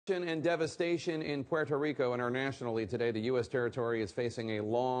And devastation in Puerto Rico. Internationally today, the U.S. territory is facing a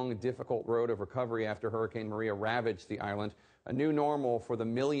long, difficult road of recovery after Hurricane Maria ravaged the island. A new normal for the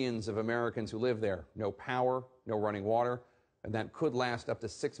millions of Americans who live there. No power, no running water, and that could last up to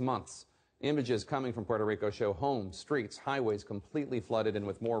 6 months. Images coming from Puerto Rico show homes, streets, highways completely flooded, and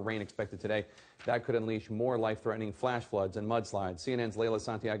with more rain expected today, that could unleash more life-threatening flash floods and mudslides. CNN's Leila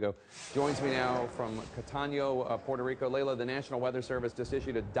Santiago joins me now from Catano, Puerto Rico. Leila, the National Weather Service just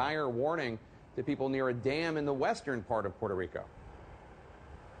issued a dire warning to people near a dam in the western part of Puerto Rico.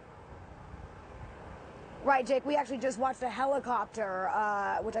 Right, Jake. We actually just watched a helicopter,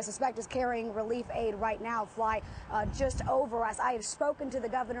 which I suspect is carrying relief aid right now, fly just over us. I have spoken to the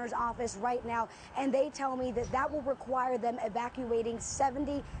governor's office right now, and they tell me that that will require them evacuating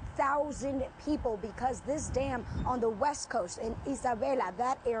 70,000 people because this dam on the west coast in Isabela,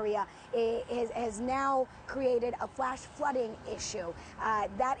 that area, has now created a flash flooding issue.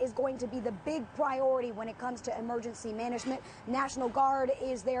 That is going to be the big priority when it comes to emergency management. National Guard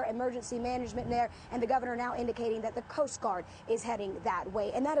is there, emergency management there, and the governor now indicating that the Coast Guard is heading that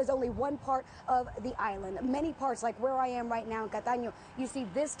way. And that is only one part of the island. Many parts, like where I am right now in Catano, you see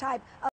this type of